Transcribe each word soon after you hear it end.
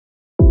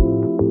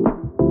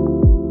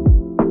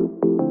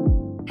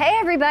Hey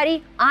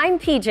everybody, I'm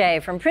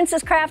PJ from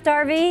Princess Craft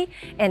RV,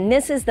 and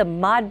this is the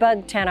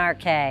ModBug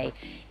 10RK.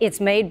 It's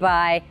made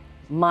by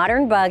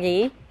Modern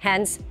Buggy,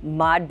 hence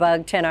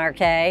ModBug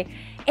 10RK,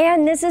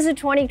 and this is a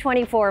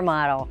 2024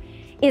 model.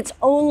 It's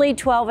only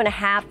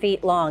 12.5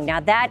 feet long. Now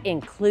that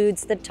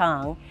includes the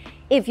tongue.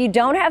 If you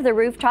don't have the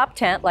rooftop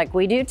tent like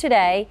we do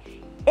today,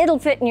 it'll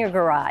fit in your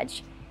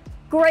garage.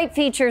 Great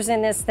features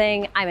in this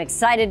thing. I'm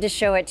excited to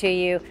show it to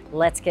you.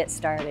 Let's get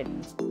started.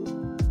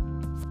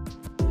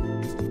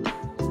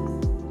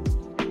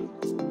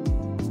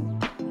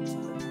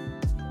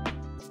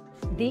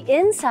 The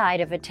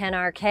inside of a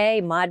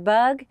 10RK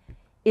ModBug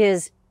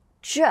is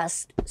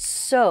just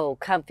so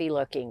comfy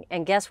looking.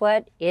 And guess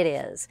what? It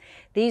is.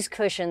 These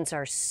cushions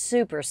are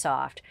super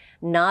soft,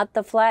 not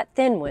the flat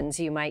thin ones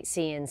you might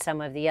see in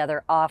some of the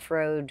other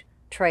off-road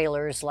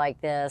trailers like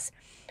this.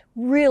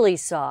 Really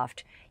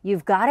soft.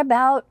 You've got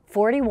about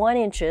 41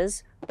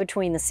 inches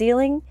between the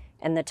ceiling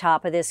and the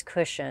top of this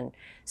cushion.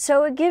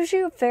 So it gives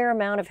you a fair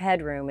amount of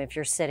headroom if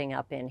you're sitting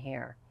up in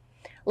here.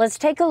 Let's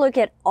take a look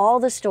at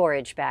all the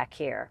storage back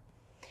here.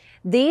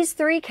 These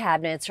three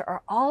cabinets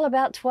are all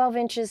about 12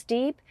 inches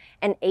deep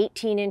and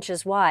 18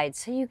 inches wide,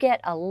 so you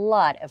get a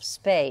lot of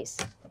space.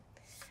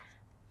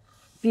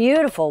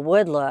 Beautiful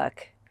wood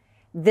look.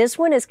 This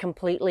one is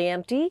completely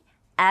empty,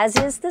 as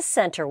is the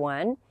center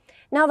one.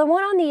 Now the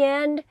one on the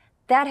end,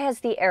 that has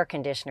the air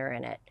conditioner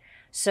in it.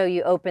 So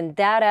you open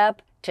that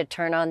up to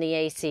turn on the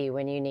AC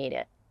when you need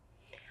it.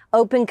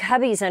 Open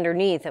cubbies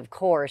underneath, of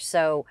course,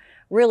 so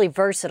really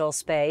versatile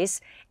space.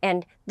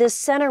 And this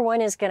center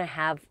one is going to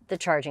have the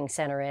charging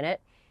center in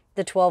it,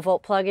 the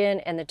 12-volt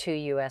plug-in and the 2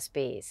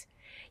 USBs.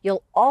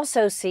 You'll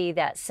also see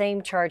that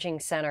same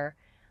charging center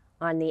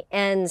on the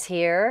ends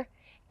here.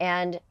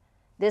 And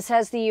this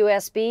has the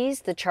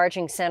USBs, the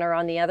charging center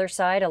on the other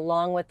side,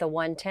 along with the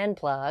 110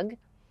 plug.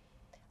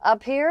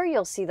 Up here,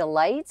 you'll see the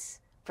lights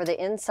for the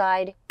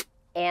inside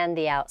and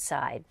the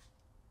outside.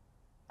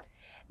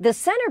 The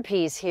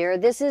centerpiece here,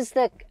 this is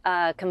the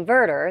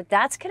converter.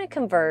 That's going to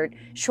convert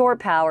shore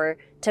power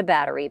to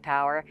battery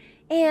power.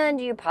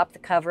 And you pop the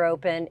cover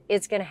open,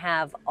 it's going to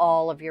have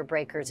all of your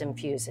breakers and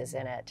fuses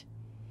in it.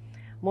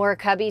 More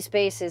cubby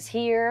spaces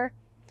here.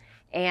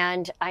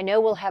 And I know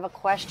we'll have a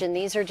question.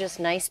 These are just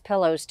nice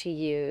pillows to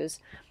use,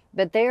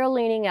 but they are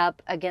leaning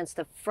up against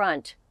the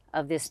front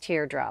of this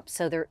teardrop,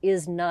 so there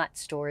is not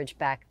storage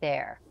back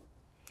there.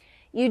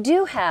 You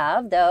do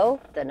have, though,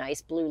 the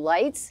nice blue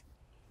lights,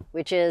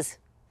 which is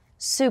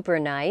super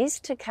nice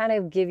to kind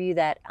of give you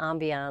that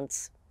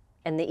ambiance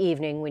in the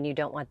evening when you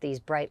don't want these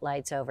bright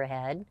lights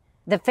overhead.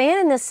 The fan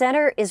in the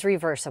center is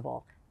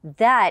reversible.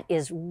 That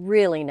is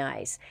really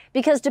nice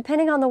because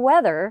depending on the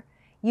weather,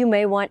 you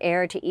may want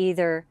air to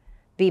either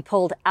be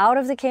pulled out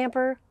of the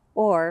camper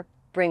or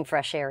bring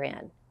fresh air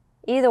in.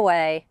 Either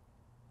way,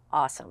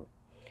 awesome.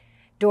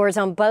 Doors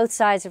on both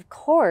sides, of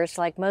course,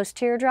 like most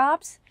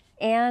teardrops,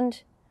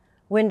 and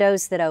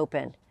windows that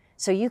open.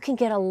 So you can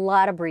get a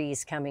lot of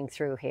breeze coming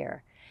through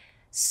here.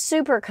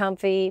 Super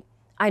comfy.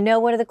 I know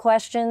one of the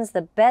questions,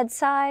 the bed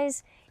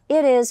size,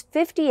 it is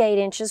 58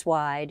 inches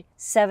wide,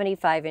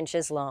 75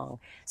 inches long.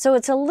 So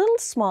it's a little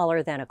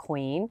smaller than a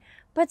queen,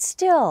 but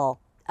still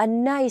a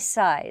nice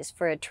size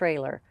for a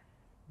trailer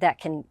that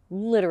can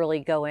literally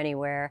go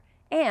anywhere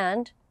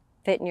and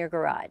fit in your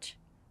garage.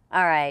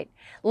 All right,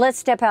 let's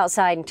step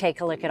outside and take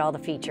a look at all the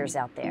features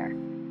out there.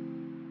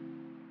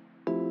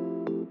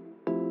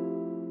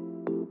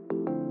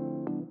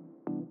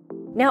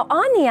 Now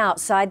on the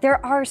outside,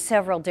 there are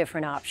several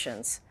different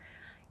options.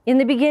 In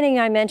the beginning,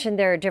 I mentioned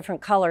there are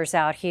different colors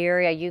out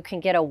here. You can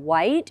get a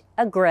white,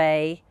 a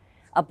gray,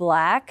 a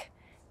black,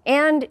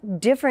 and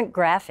different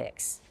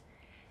graphics.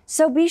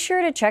 So be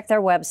sure to check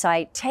their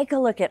website, take a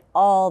look at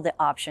all the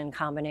option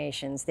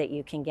combinations that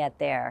you can get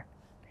there.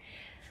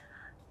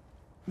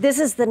 This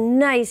is the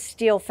nice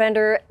steel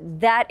fender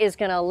that is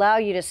going to allow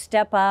you to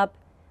step up,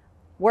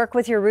 work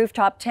with your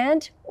rooftop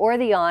tent or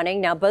the awning.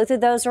 Now, both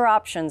of those are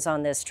options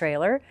on this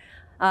trailer.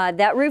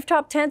 That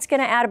rooftop tent's going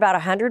to add about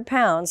 100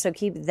 pounds, so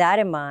keep that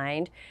in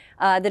mind.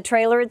 The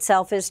trailer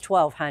itself is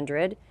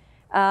 1,200,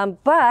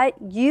 but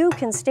you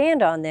can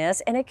stand on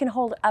this and it can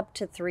hold up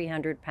to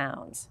 300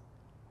 pounds.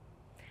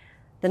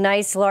 The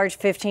nice large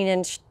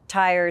 15-inch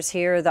tires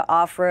here, the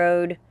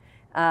off-road.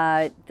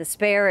 The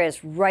spare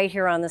is right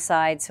here on the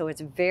side, so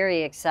it's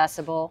very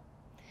accessible.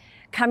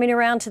 Coming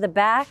around to the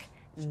back,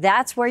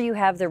 that's where you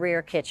have the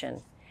rear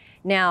kitchen.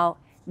 Now,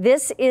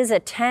 this is a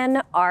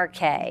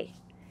 10RK.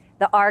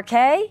 The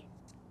RK,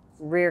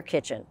 rear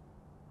kitchen.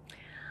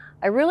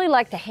 I really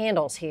like the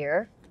handles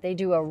here. They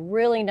do a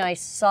really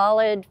nice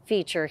solid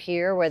feature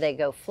here where they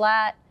go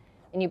flat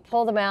and you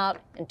pull them out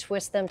and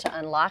twist them to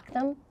unlock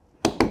them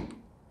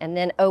and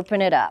then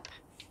open it up.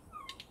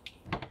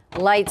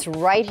 Lights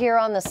right here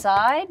on the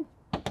side.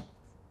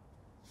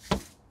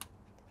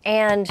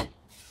 And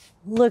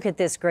look at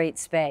this great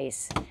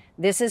space.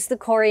 This is the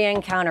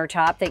Corian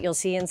countertop that you'll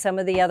see in some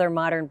of the other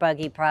Modern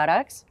Buggy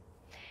products.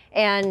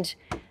 And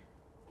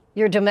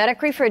your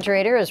Dometic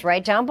refrigerator is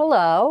right down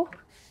below.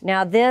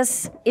 Now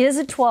this is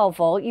a 12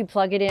 volt. You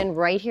plug it in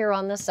right here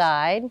on the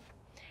side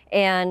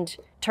and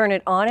turn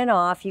it on and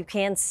off. You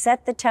can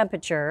set the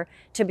temperature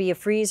to be a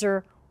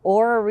freezer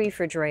or a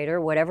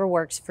refrigerator, whatever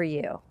works for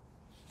you.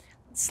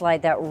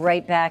 Slide that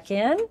right back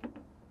in.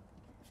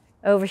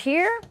 Over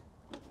here,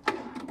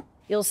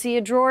 you'll see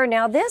a drawer.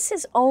 Now this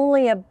is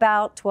only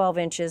about 12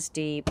 inches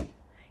deep.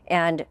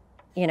 And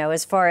you know,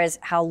 as far as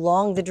how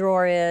long the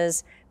drawer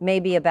is,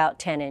 maybe about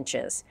 10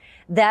 inches.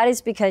 That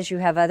is because you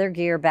have other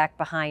gear back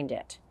behind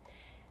it.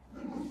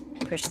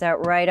 Push that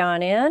right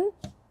on in.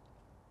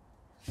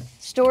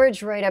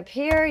 Storage right up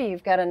here.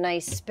 You've got a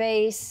nice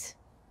space.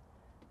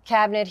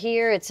 Cabinet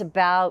here, it's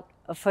about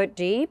a foot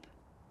deep.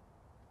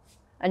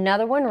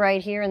 Another one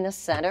right here in the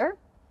center.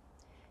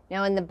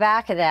 Now in the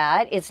back of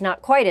that, it's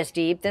not quite as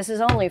deep. This is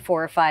only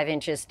 4 or 5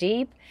 inches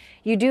deep.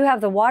 You do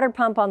have the water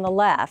pump on the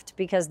left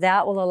because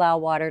that will allow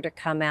water to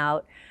come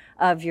out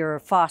of your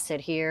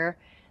faucet here.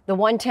 The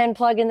 110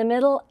 plug in the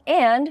middle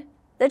and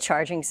the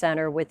charging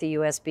center with the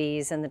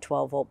USBs and the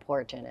 12 volt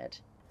port in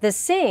it. The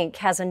sink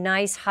has a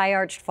nice high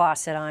arched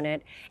faucet on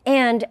it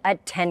and a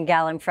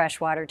 10-gallon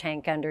freshwater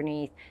tank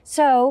underneath.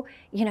 So,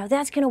 you know,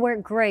 that's gonna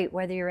work great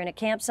whether you're in a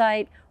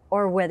campsite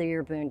or whether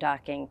you're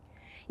boondocking.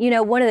 You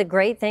know, one of the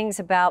great things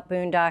about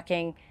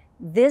boondocking,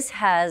 this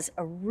has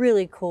a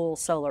really cool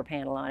solar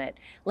panel on it.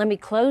 Let me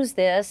close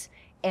this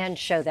and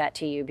show that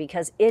to you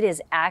because it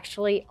is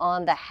actually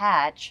on the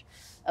hatch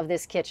of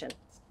this kitchen.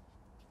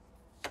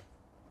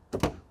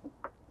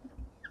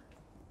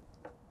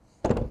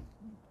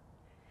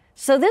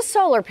 So this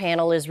solar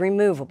panel is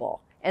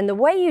removable. And the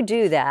way you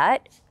do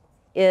that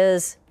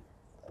is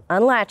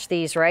unlatch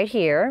these right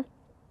here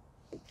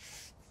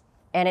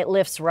and it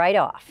lifts right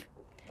off.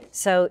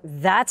 So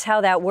that's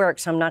how that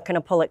works. I'm not going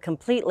to pull it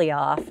completely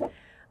off,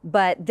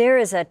 but there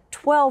is a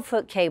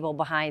 12-foot cable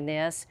behind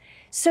this.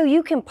 So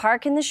you can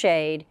park in the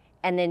shade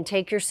and then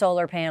take your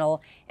solar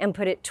panel and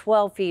put it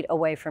 12 feet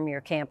away from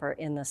your camper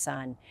in the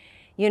sun.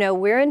 You know,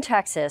 we're in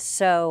Texas,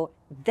 so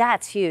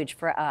that's huge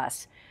for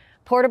us.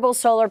 Portable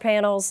solar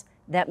panels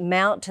that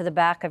mount to the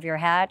back of your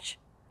hatch,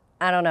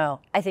 I don't know.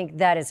 I think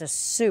that is a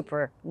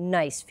super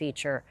nice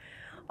feature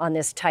on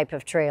this type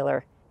of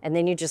trailer. And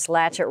then you just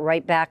latch it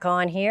right back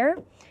on here.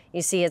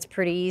 You see it's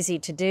pretty easy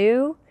to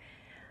do.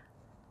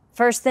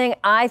 First thing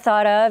I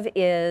thought of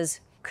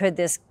is, could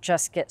this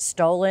just get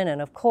stolen?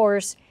 And of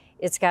course,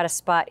 it's got a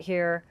spot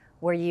here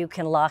where you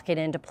can lock it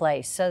into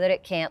place so that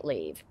it can't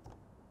leave.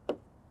 All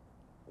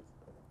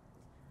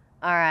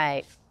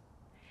right.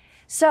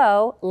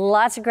 So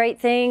lots of great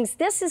things.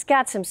 This has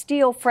got some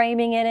steel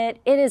framing in it.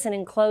 It is an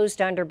enclosed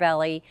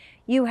underbelly.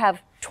 You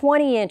have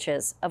 20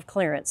 inches of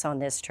clearance on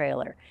this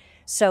trailer.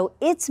 So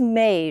it's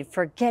made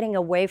for getting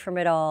away from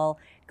it all,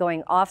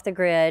 going off the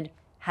grid,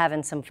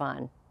 having some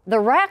fun. The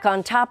rack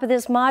on top of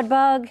this Mod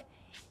Bug,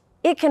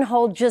 it can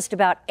hold just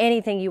about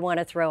anything you want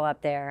to throw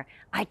up there.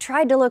 I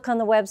tried to look on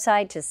the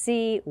website to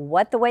see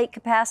what the weight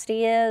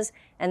capacity is,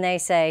 and they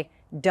say,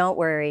 don't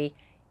worry,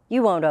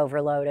 you won't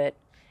overload it.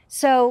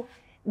 So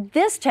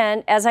this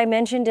tent, as I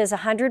mentioned, is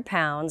 100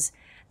 pounds.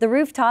 The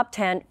rooftop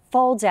tent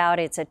folds out.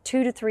 It's a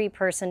 2 to 3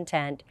 person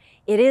tent.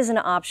 It is an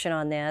option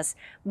on this,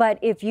 but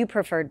if you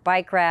preferred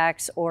bike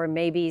racks or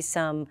maybe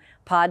some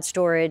pod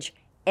storage,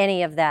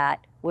 any of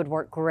that would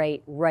work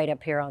great right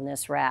up here on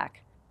this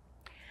rack.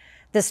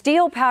 The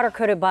steel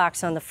powder-coated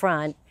box on the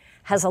front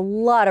has a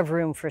lot of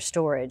room for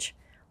storage.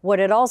 What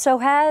it also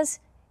has,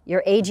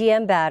 your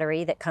AGM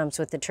battery that comes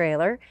with the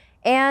trailer,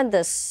 and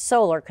the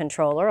solar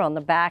controller on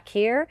the back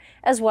here,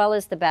 as well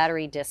as the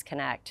battery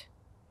disconnect.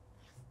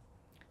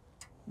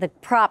 The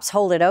props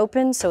hold it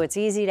open so it's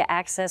easy to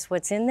access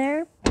what's in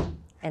there,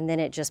 and then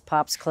it just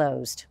pops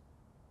closed.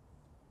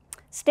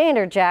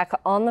 Standard jack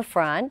on the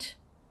front,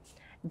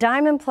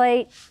 diamond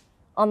plate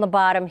on the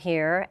bottom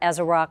here as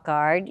a rock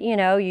guard. You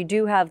know, you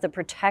do have the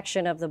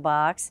protection of the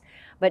box,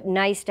 but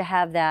nice to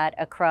have that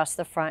across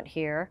the front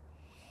here.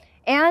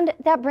 And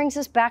that brings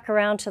us back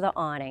around to the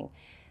awning.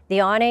 The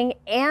awning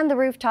and the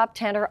rooftop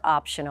tent are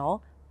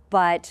optional,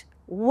 but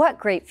what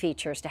great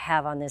features to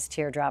have on this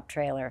teardrop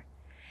trailer.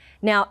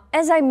 Now,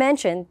 as I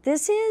mentioned,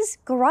 this is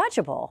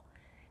garageable.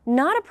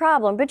 Not a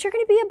problem, but you're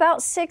going to be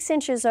about 6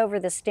 inches over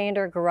the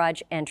standard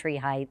garage entry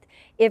height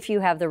if you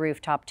have the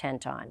rooftop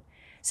tent on.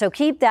 So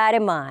keep that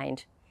in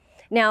mind.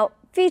 Now,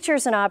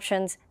 features and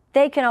options,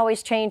 they can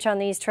always change on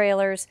these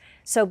trailers,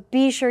 so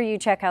be sure you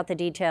check out the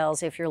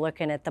details if you're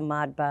looking at the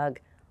Mod Bug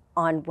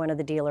on one of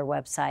the dealer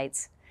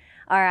websites.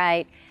 All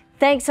right,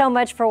 thanks so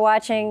much for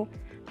watching.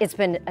 It's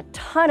been a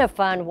ton of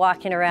fun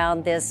walking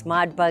around this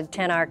Mod Bug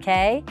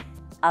 10RK.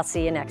 I'll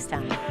see you next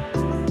time.